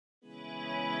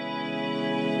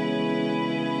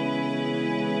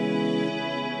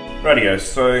Rightio,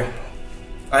 so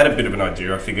I had a bit of an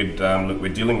idea. I figured, look,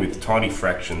 we're dealing with tiny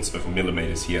fractions of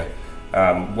millimeters here.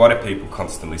 Why do people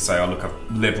constantly say, oh look, I've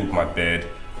leveled my bed,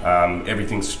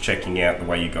 everything's checking out the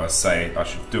way you guys say I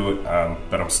should do it,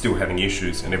 but I'm still having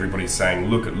issues, and everybody's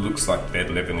saying, look, it looks like bed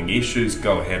leveling issues,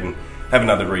 go ahead and have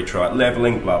another retry at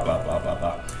leveling, blah, blah, blah, blah,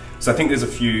 blah. So I think there's a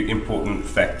few important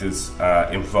factors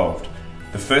involved.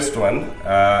 The first one,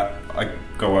 I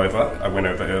went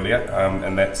over earlier,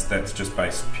 and that's just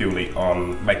based purely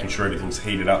on making sure everything's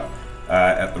heated up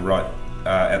at the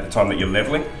time that you're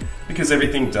leveling, because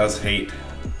everything does heat.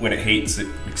 When it heats, it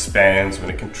expands.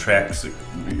 When it contracts,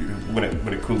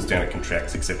 when it cools down, it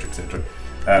contracts, etc., etc.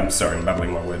 Sorry, I'm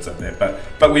bubbling my words up there,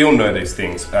 but we all know these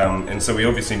things, and so we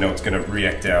obviously know it's going to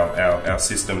react our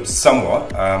system somewhat,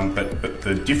 but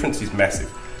the difference is massive.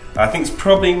 I think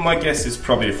my guess is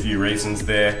probably a few reasons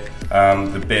there.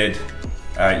 The bed,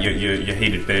 your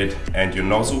heated bed and your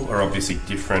nozzle are obviously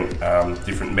different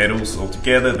metals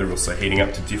altogether. They're also heating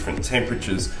up to different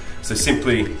temperatures. So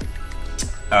simply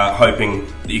hoping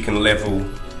that you can level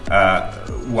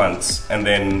once and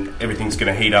then everything's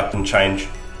going to heat up and change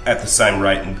at the same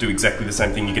rate and do exactly the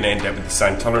same thing, you're going to end up with the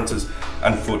same tolerances.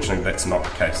 Unfortunately, that's not the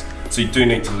case. So you do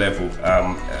need to level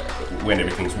when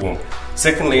everything's warm.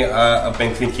 Secondly, I've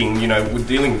been thinking, you know, we're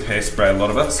dealing with hairspray, a lot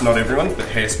of us, not everyone, but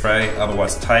hairspray,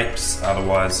 otherwise tapes,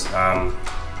 otherwise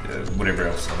whatever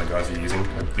else other guys are using,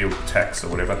 like build tacks or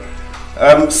whatever.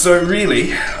 So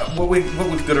really, what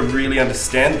we've got to really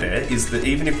understand there is that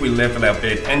even if we level our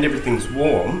bed and everything's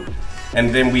warm,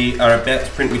 and then we are about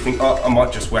to print, we think, oh, I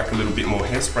might just whack a little bit more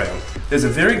hairspray on. There's a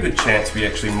very good chance we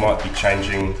actually might be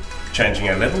changing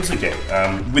our levels again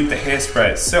with the hairspray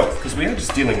itself, because we are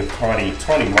just dealing with tiny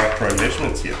micro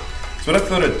measurements here. So what I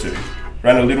thought I'd do,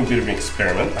 run a little bit of an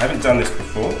experiment. I haven't done this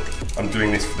before. I'm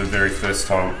doing this for the very first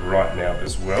time right now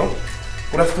as well.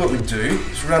 What I thought we'd do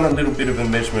is run a little bit of a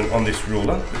measurement on this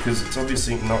ruler, because it's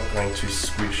obviously not going to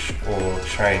squish or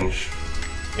change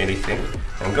anything.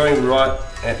 I'm going right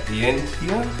at the end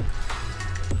here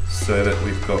so that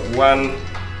we've got one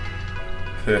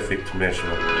perfect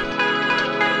measurement.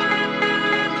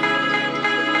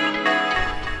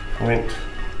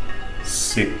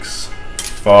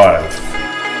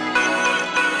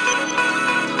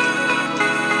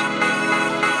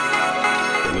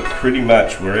 0.65. Pretty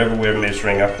much wherever we're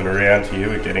measuring up and around here,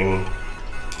 we're getting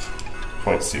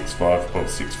 0.65,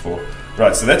 0.64.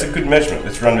 Right, so that's a good measurement.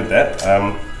 Let's run with that. I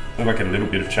might get a little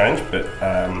bit of change, but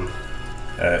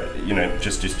you know,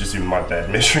 just in my bad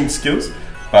measuring skills.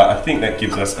 But I think that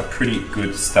gives us a pretty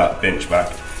good start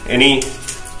benchmark. Any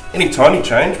tiny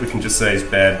change we can just say is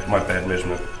my bad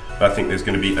measurement. But I think there's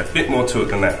going to be a bit more to it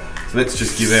than that. So let's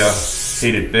just give our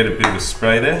heated bed a bit of a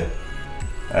spray there.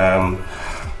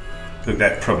 Look,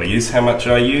 that probably is how much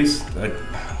I use.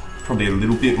 Probably a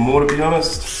little bit more, to be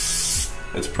honest.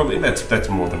 That's too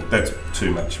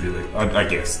much, really. I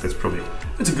guess that's a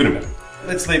good amount.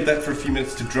 Let's leave that for a few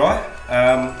minutes to dry,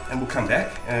 and we'll come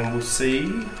back and we'll see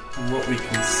what we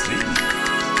can see.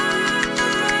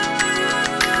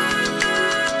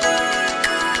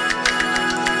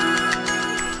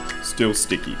 Still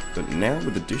sticky, but now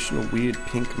with additional weird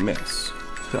pink mess.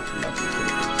 Lovely.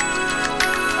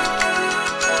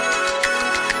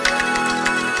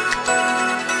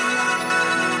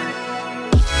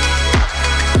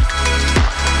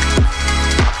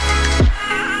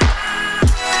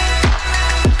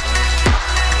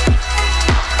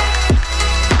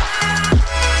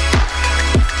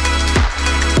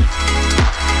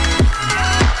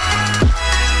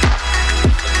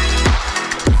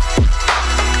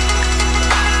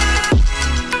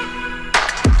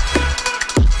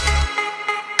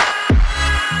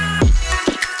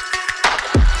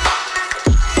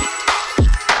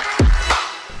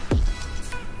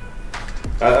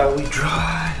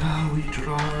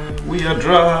 We are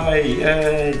dry,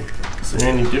 yay! Is there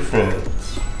any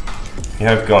difference? We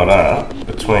have gone up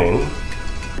between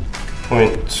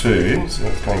 0.2, so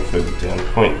it's going further down,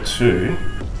 0.2,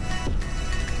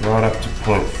 right up to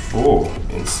 0.4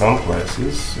 in some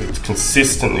places. So it's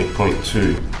consistently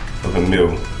 0.2 of a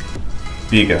mil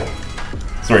bigger.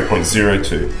 Sorry,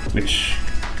 0.02, which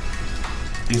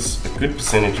is a good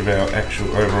percentage of our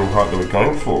actual overall height that we're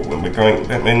going for. When we're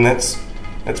going, I mean that's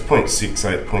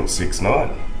 0.68,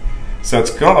 0.69. So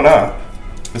it's gone up.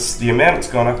 The amount it's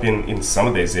gone up in some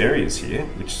of these areas here,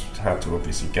 which is hard to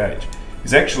obviously gauge,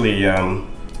 is actually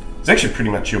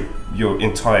pretty much your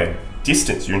entire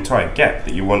distance, your entire gap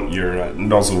that you want your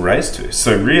nozzle raised to.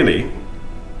 So really,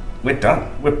 we're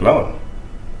done. We're blowing.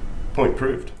 Point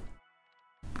proved.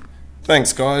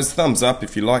 Thanks guys, thumbs up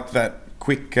if you like that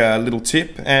quick little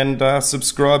tip and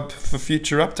subscribe for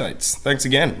future updates. Thanks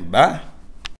again. Bye.